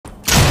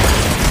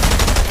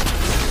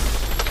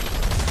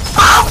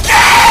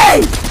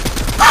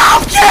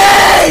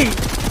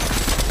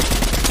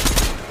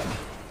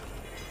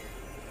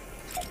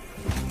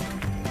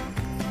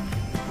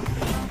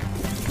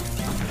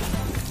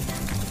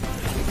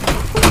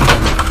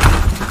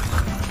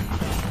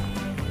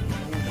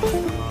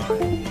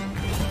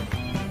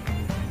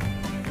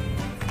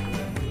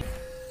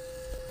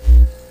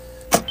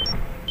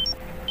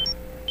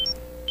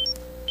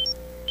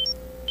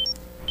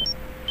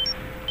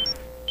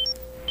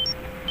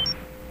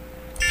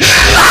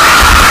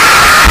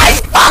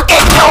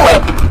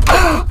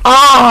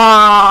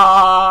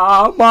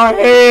Ah, my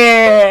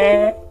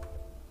head.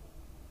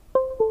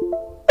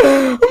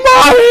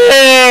 My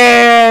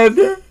head.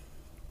 And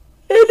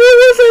it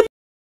was a...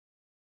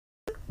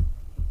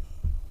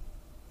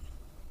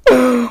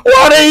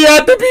 Why did he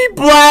have to be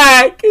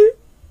black?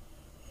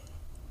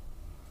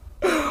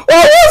 Why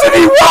wasn't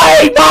he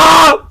white,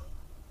 Mom?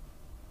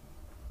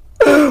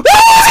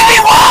 Why wasn't he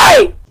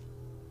white?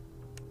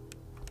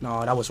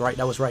 No, that was right.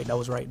 That was right. That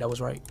was right. That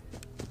was right.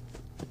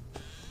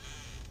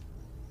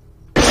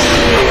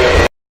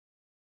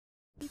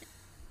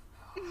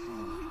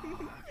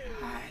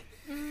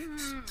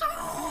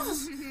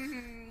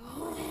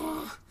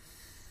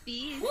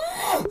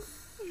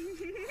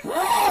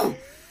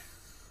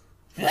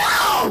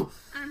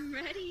 I'm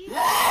ready.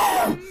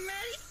 I'm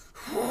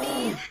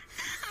ready.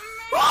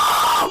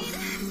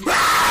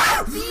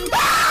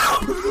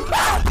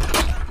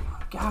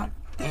 God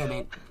damn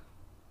it.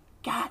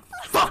 God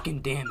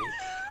fucking damn it.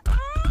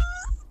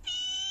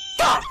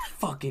 God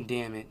fucking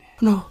damn it.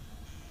 No.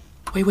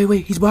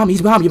 Wait. He's behind me.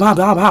 He's behind me. Behind.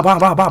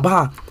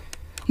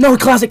 No,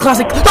 classic. Ah!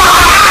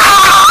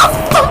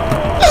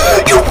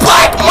 You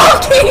black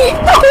monkey!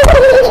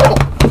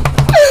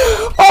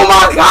 Oh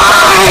my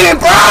god,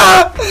 bro!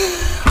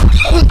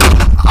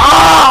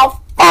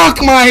 Oh,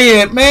 fuck my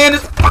head, man.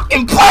 This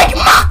fucking black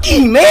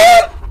monkey,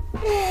 man!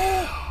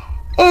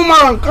 Oh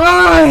my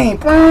god,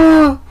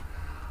 bro!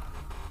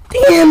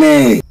 Damn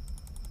it!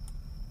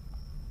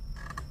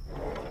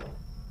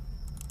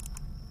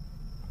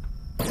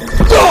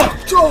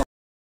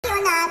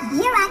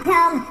 Here I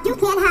come, you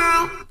can't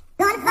hide.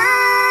 Gonna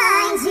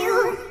find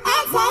you and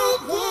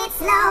take it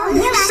slow.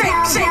 Here I come,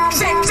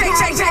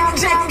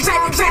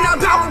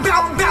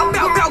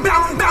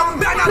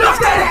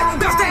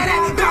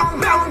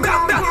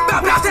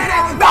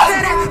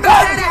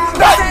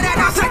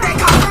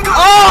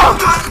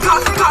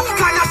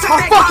 my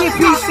fucking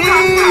PC!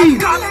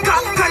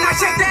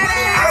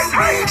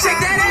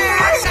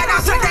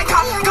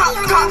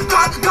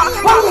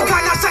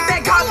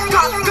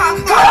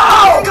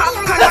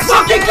 Let's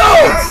fucking go!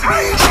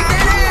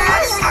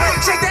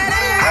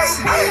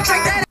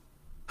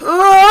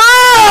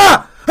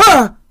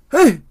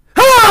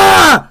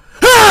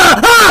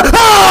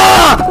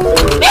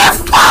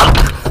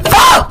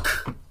 Fuck!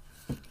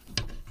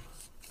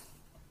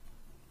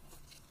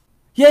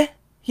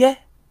 Yeah.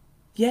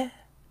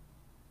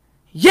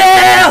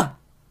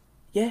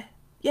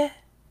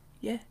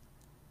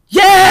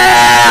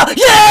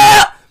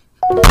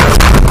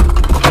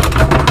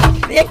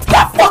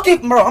 That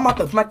fucking bro, I'm about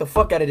to smack the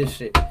fuck out of this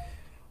shit.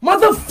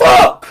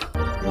 Motherfuck!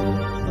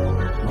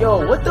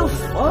 Yo, what the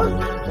fuck?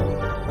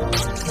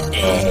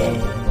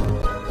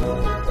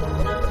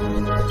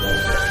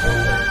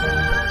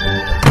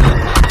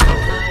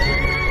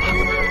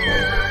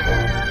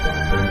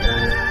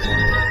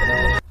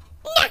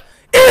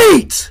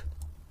 Eat!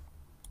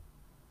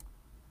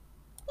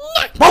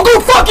 I'll go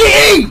fucking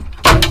eat!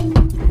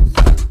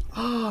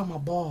 Ah, my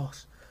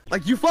balls.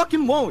 Like, you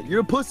fucking won't.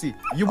 You're a pussy.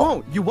 You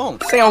won't. You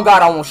won't. Say on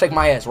God I won't shake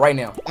my ass right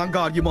now. On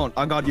God, you won't.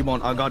 On God, you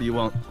won't. On God, you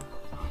won't.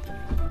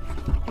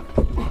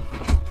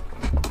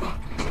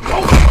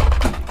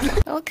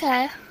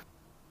 Okay.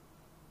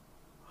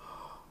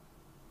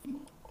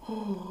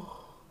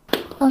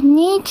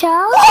 언니짱?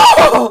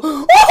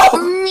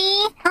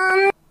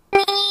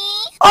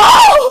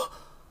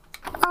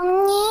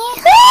 언니.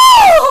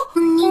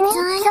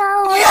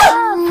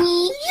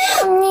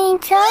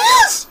 언니짱?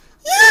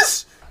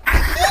 Yes!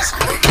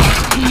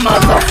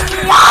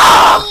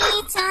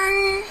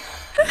 Motherfucker!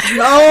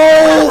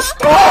 No!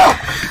 Stop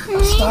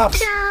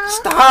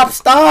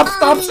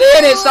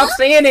saying it! Stop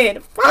saying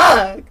it!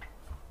 Fuck!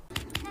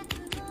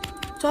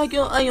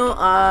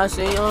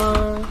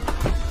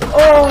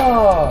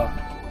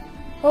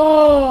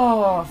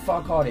 Oh,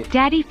 fuck all it.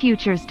 Daddy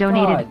Futures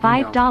donated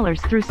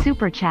 $5 through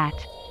Super Chat.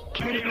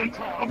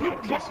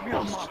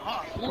 Don't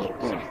stop.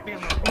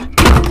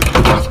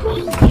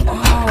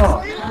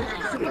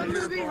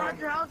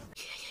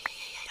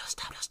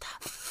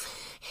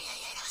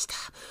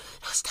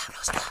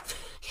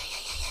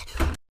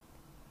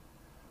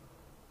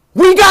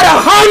 We got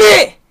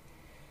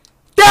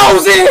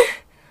 $100,000.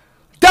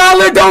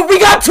 Don't we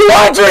got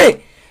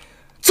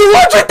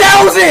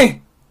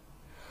 200,000.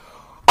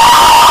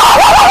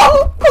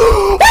 Oh!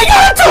 We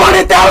got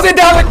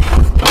 $200,000.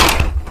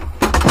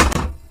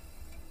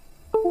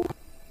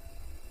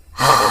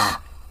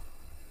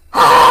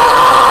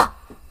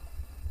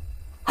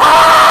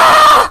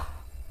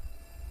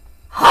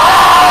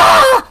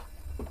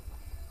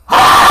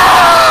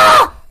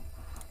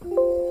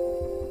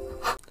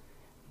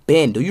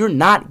 Ben, do you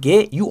not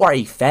get? You are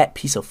a fat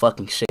piece of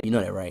fucking shit. You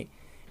know that, right?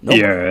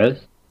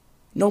 Yes.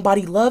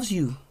 Nobody loves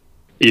you.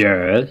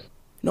 Yes.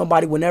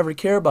 Nobody will never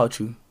care about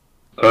you.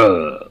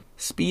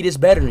 Speed is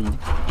better than you.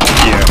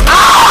 Yeah.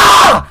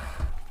 Ah!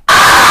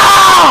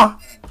 Ah!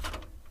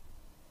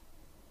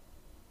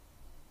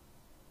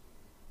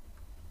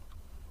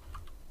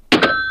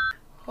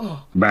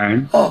 Oh.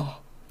 Bang. Oh.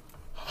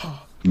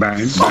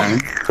 Bang.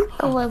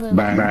 Oh, wait.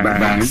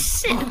 Bang.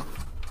 Shit.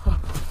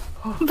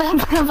 Ba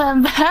ba ba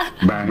ba.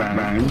 Bang, bang,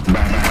 bang,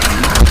 bang.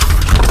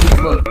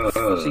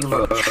 See,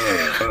 look.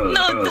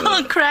 No,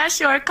 don't crash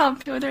your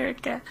computer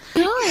again.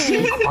 Do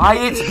it.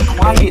 Quiet, be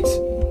quiet.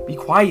 Be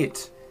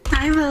quiet.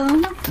 I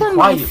will put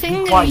my Quiet, be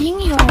finger quiet. in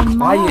your Quiet.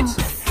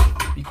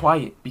 mouth. Be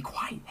quiet. Be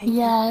quiet. Hey,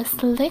 Yes,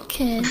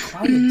 lick it.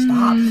 quiet.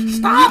 Stop.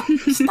 Stop.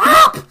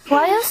 Stop. Why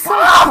are you so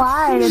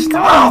quiet? Go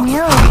on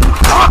mute.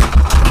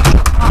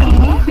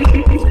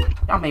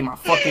 Y'all made my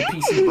fucking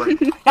PC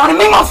break. Y'all done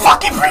made my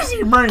fucking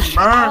PC break,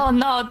 man. Oh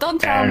no, don't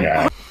tell me.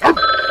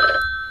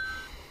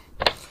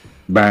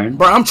 Bang.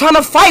 Bro, I'm trying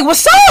to fight.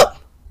 What's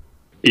up?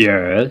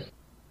 Yes.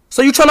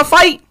 So you trying to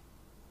fight?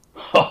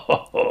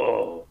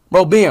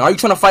 Bro, Ben, are you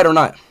trying to fight or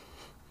not?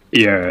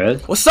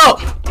 Yes. What's up?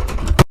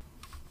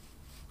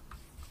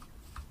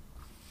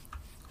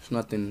 It's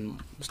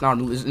nothing. It's not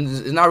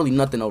really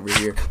nothing over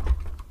here.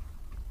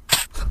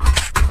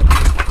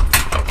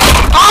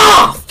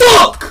 Ah,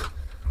 fuck!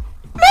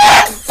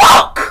 Man,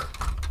 fuck!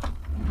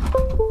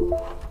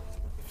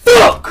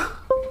 Fuck!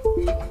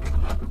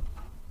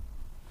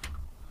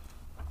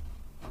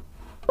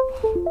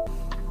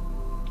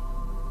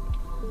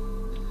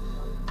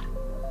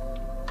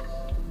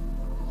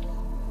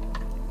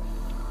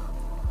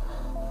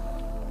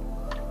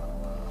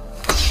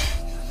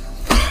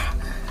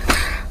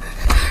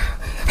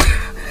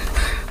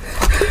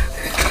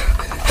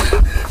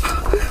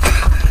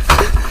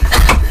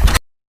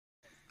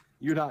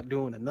 You're not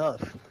doing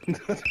enough.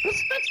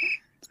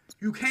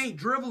 You can't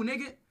dribble,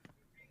 nigga.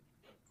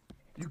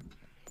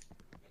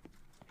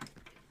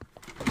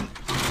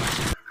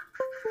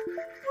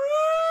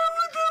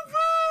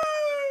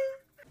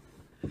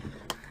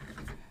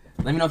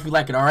 Let me know if you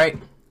like it, alright?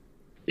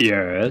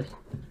 Yes.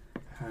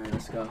 Alright,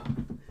 let's go.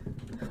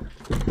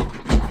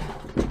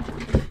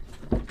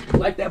 You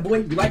like that, boy?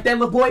 You like that,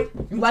 little boy?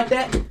 You like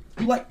that?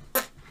 You like...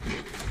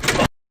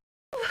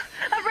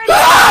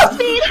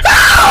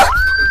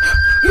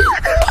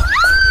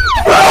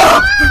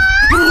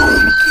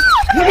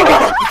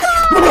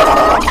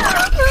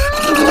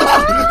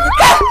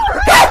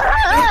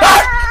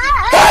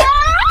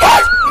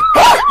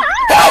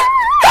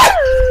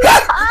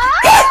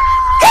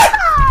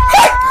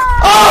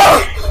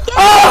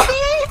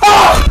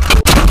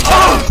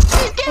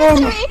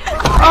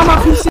 Oh my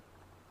PC.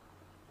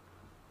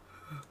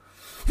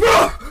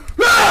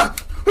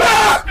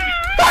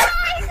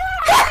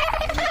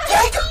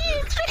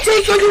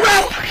 Chica, you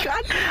right?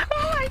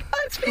 Oh my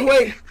god.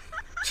 Wait.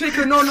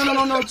 Chica,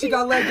 no. She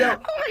got lagged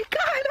out. Oh my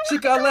god. She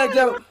got lagged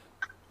out.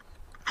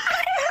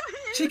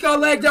 She got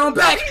lagged down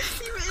back.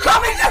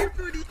 Come in there.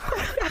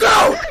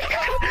 Go.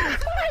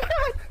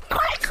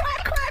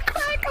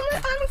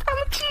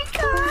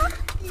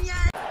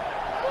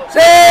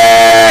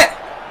 Say.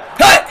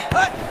 Hey.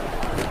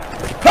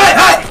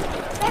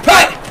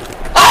 Hey.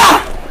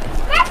 Ah.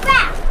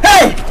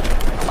 Hey.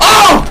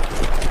 Oh.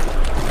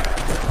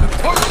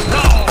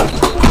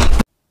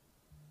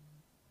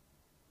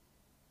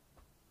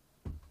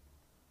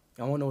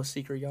 Y'all wanna know a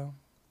secret, y'all?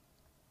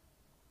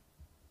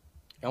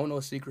 Y'all wanna know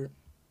a secret?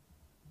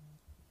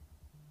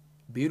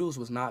 Beatles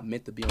was not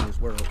meant to be on this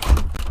world.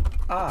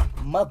 Ah,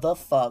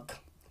 motherfuck.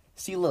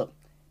 See, look,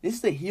 this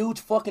is a huge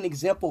fucking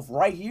example of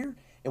right here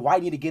and why I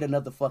need to get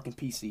another fucking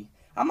PC.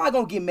 I'm not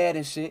gonna get mad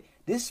and shit.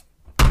 This.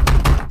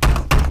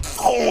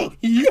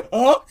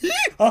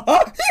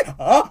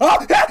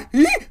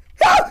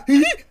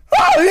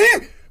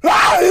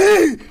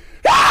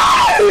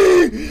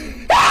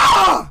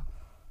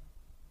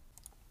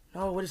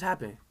 No, what just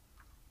happened?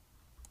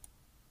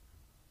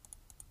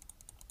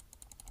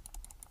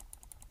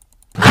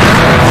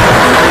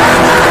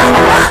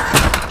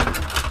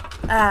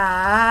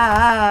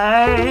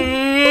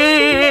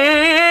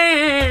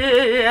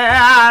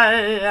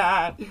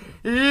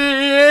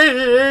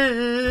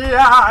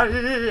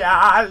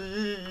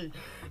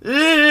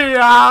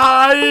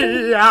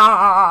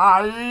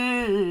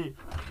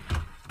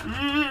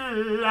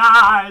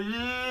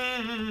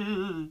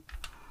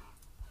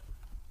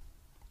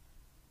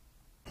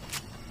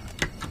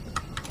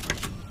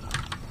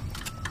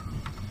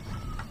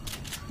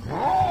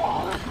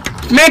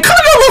 Man, come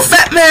here, little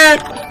fat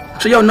man!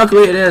 So yo,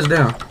 knucklehead ass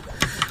down.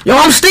 Yo,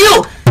 I'm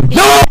still.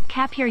 Yo.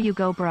 Cap, here you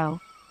go, bro.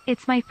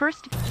 It's my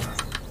first.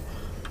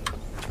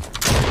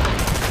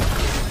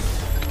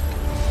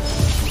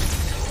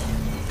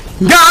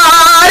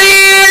 God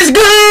is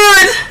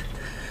good.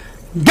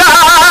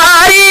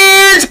 God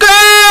is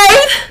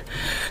great.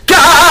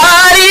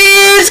 God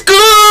is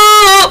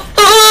good.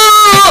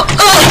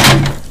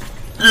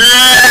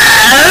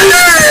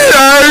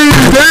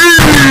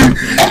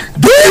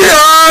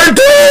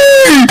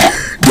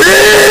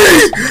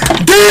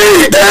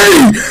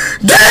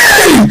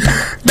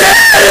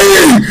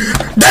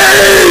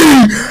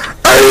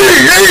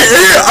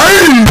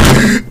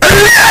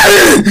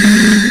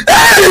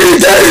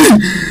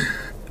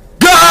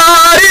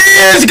 God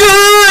is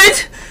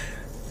good.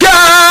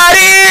 God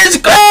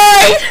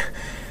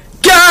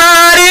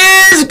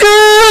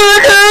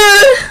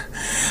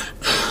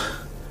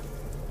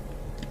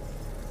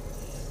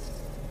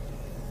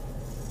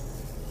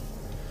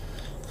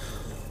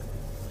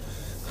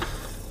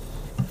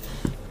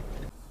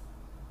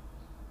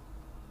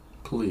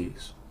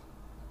Please.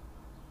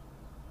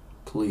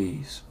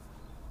 Please.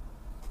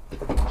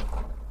 Damn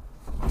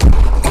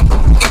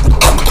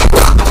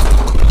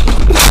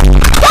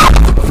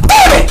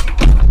it!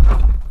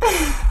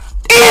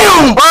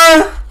 Damn,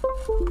 bro!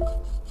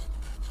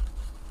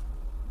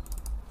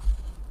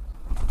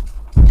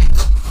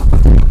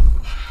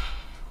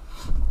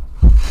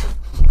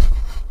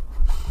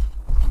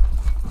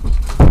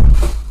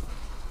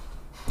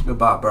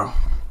 Goodbye, bro.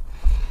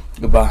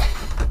 Goodbye.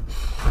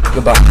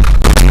 Goodbye.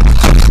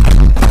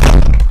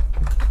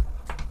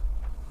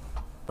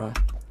 Bro.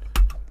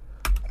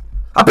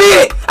 I beat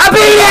it! I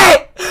beat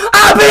it!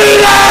 I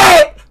beat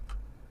it!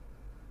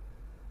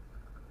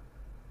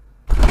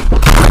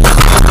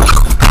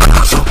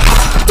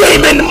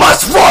 Demon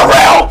must for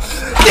real!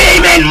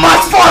 Demon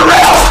must for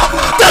real!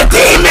 The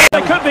demon!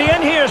 It could be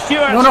in here,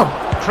 Stuart. No.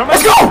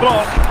 Let's go!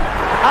 Block.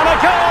 And a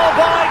goal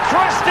by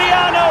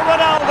Cristiano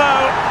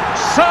Ronaldo.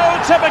 So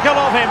typical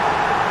of him.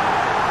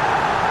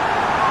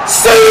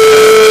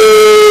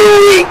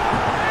 See!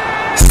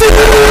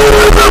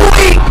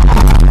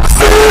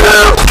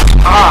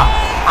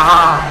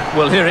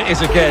 Well, here it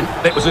is again.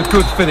 It was a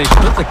good finish,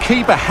 but the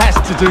keeper has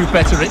to do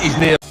better at his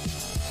near.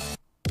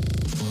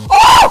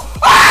 Oh!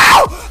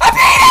 Oh! I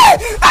beat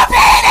it! I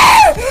beat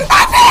it!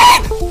 I beat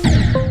it!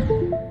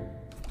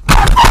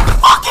 What the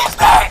fuck is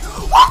that?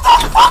 What the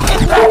fuck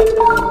is that?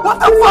 What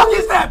the fuck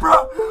is that, bro?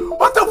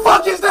 What the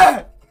fuck is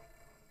that?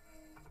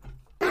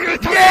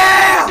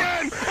 Yeah!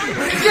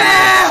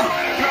 Yeah!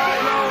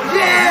 Yeah!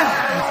 Yeah!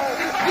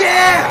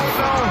 Yeah!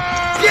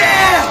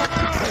 Yeah!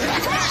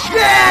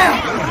 Yeah!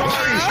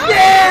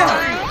 Yeah!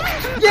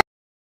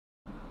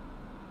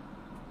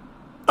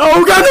 Oh,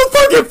 we got no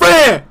fucking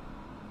friend!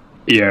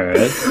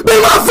 Yes.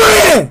 Be my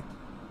friend!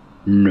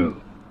 No.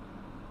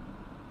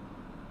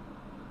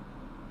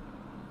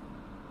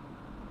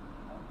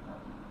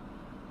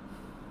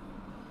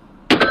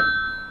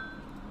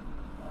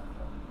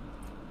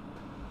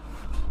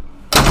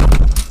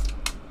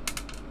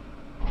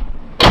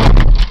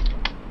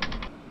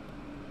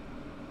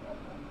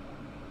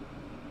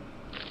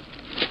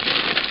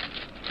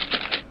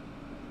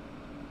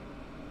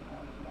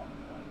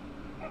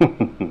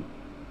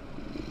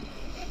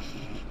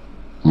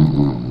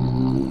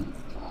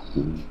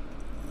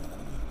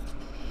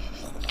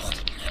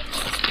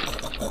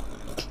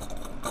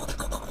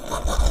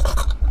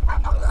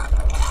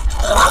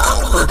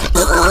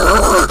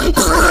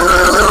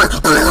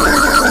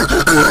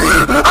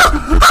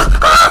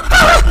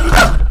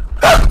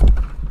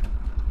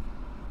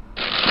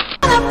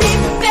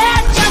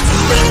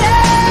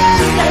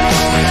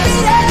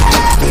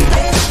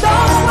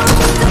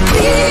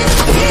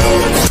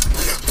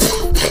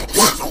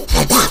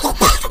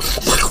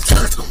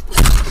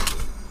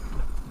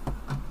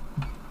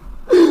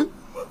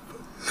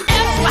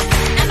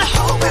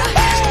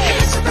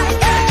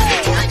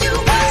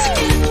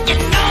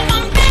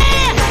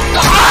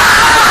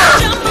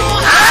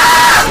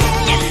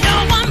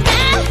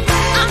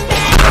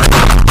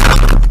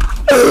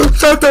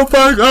 Shut the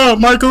fuck up,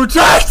 Michael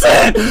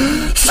Jackson!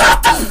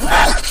 Shut the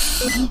fuck!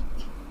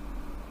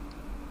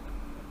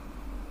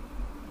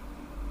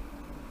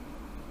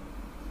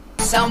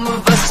 Some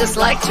of us just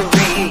like to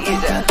read.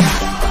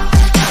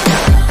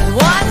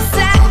 One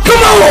sec.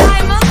 Come on!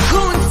 I'm a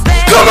coon's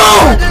fan. Come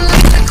on!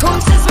 The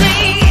coons is me.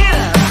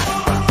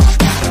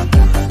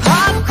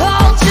 Pop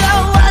culture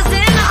was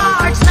in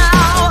art,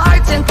 now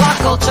art and pop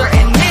culture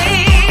in me.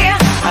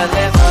 I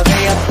live for the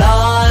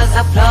applause,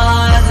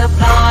 applause,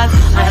 applause.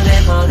 I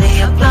live for the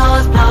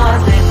applause,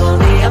 applause, live for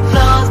the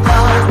applause,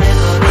 applause, live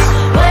for the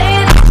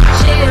way that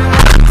cheer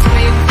makes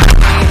me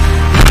free.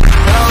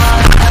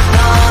 Applause,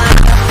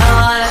 applause,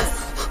 applause.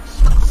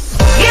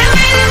 Give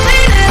me the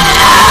feeling.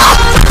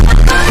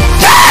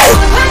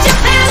 Put your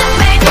pen and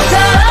make it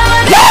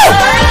done.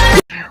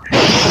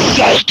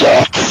 Shake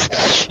it!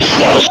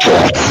 Shake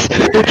it!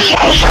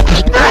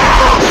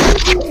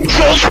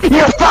 Shake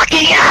your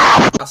fucking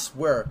ass!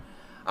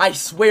 I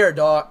swear,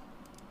 dog.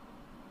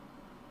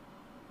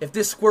 If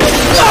this squirrel...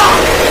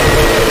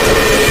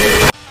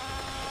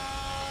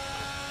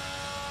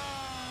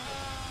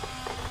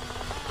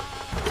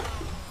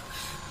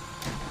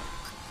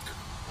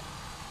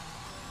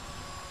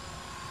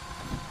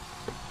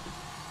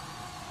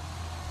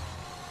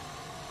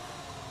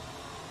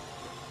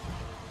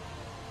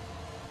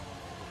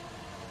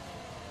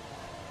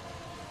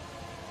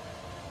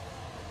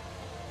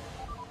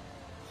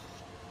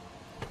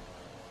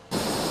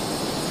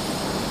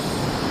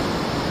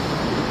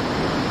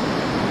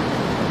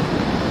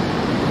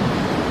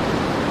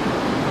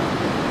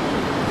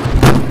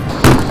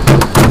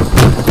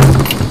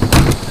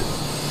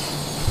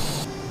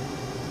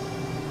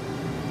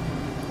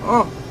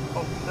 Oh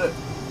shit.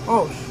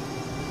 Oh shit.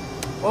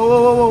 Whoa,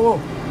 whoa, whoa, whoa, whoa.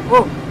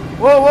 Whoa,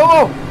 whoa, whoa,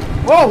 whoa.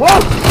 Whoa, whoa.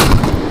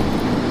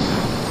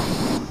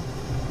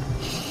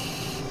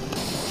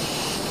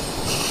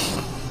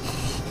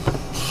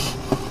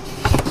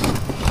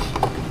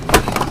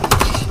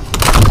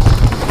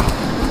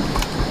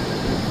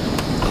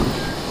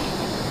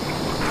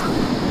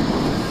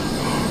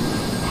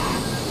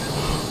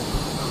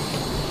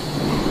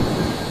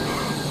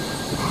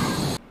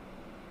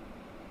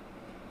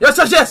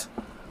 yes.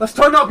 Let's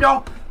turn up,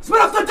 y'all. Spit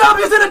up the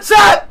W's in the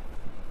chat.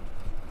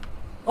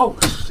 Oh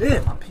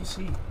shit, my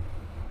PC.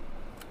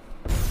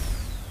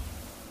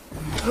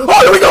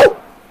 Oh, here we go.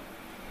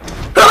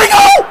 Here we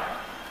go.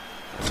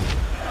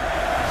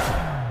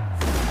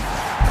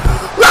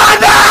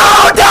 Run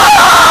down,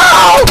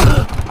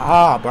 down.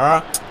 Ah,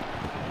 bruh.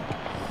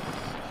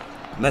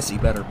 Messi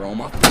better, bro.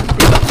 My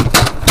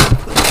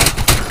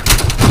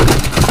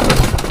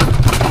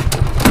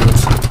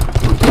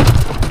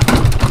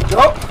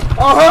yup.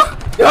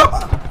 Yup.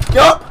 Yup.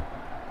 Yup.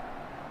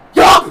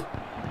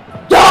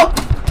 Yup.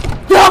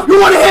 Yup. You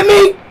wanna hit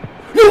me?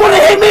 You wanna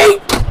hit me?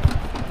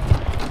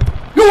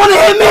 You wanna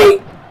hit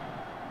me?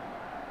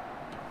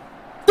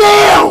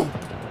 Damn.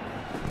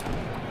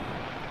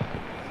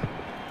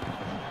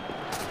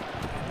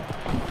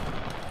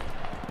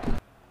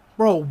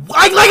 Bro,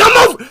 like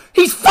I'm over.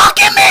 He's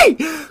fucking me.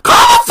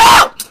 Call the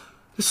fuck.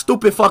 This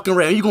stupid fucking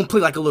red. You gonna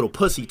play like a little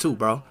pussy too,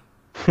 bro.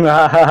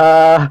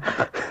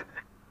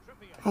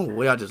 Oh,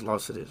 wait, I just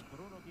lost to this.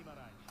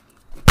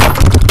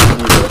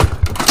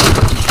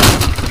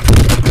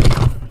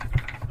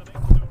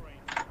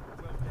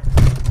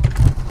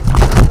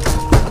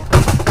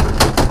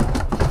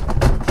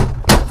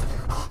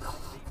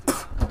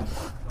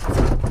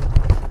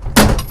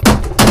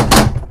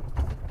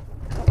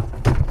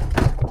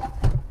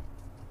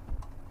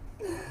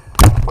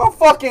 Oh,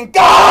 fucking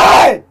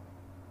God!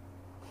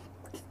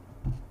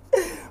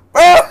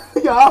 Bro,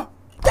 y'all.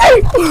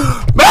 Hey,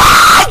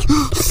 man!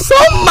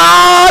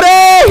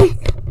 Somebody!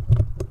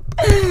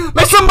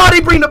 Man,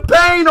 somebody bring the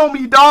pain on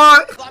me,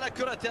 dog! Oh,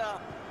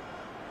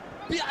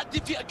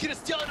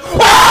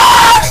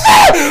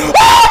 shit!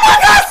 Oh my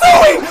God,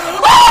 Suey!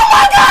 Oh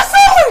my God,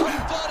 Suey!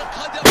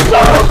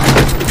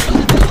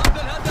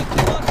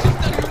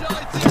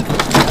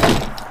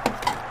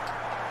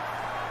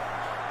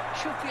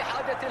 شوف في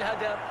حادة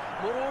الهدف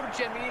مرور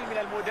جميل من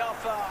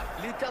المدافع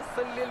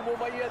لتصل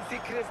للمميز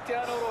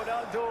كريستيانو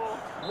رونالدو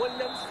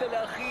واللمسة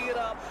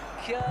الأخيرة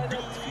كانت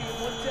في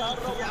منتهى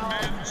الروعة.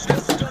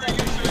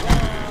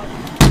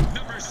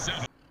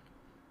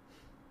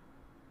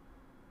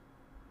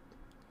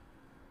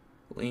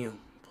 Liam,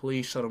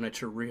 please show them that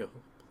you're real.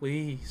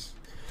 Please.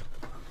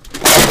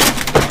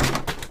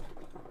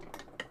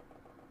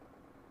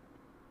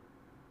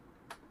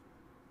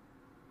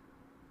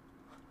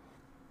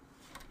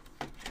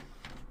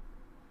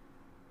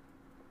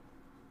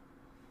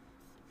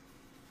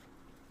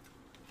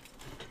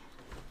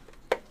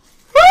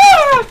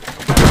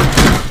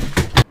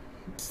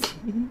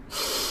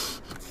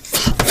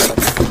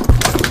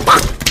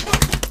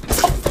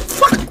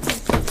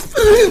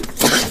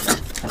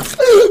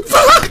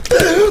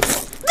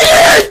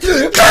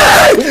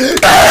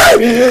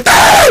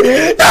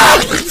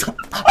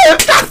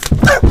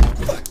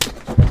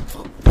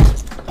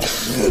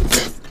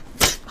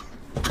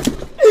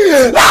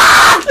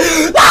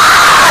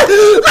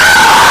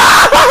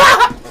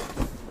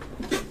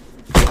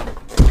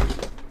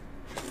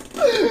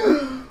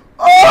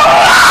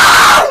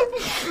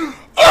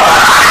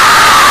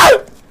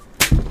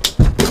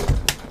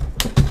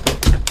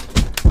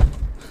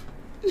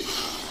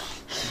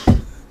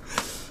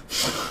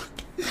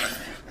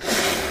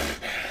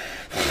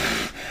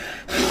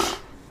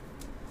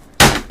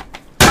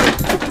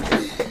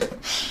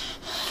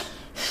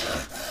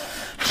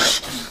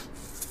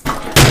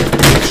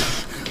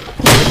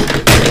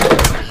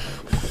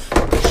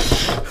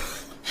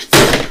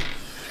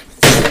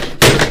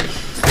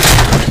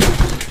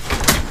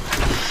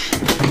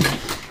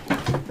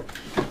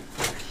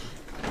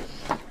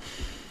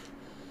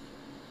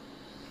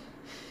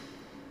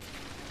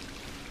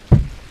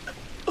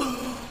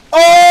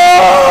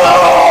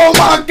 Oh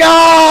my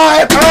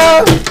God!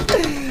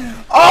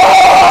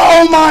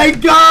 Oh my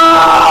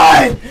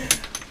God!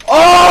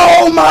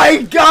 Oh my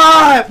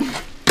God!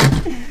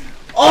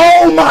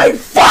 Oh my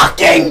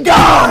fucking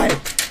God!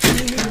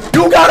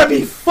 You gotta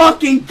be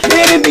fucking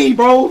kidding me,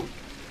 bro!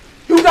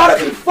 You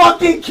gotta be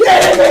fucking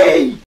kidding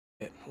me!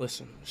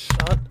 Listen,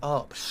 shut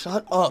up,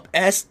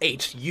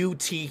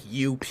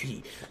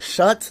 S-H-U-T-U-P.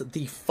 Shut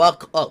the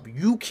fuck up.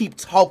 You keep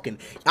talking.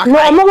 No,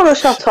 I'm not gonna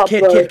shut up,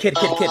 Kid, bro.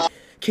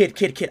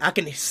 Kid, I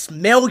can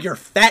smell your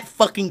fat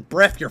fucking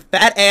breath, your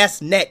fat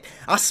ass neck.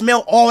 I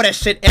smell all that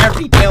shit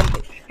every damn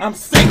day. I'm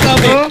sick of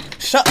it.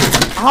 Shut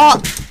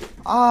up.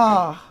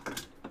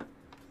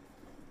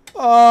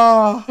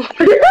 Oh,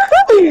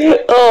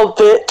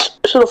 bitch.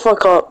 Shut the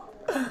fuck up.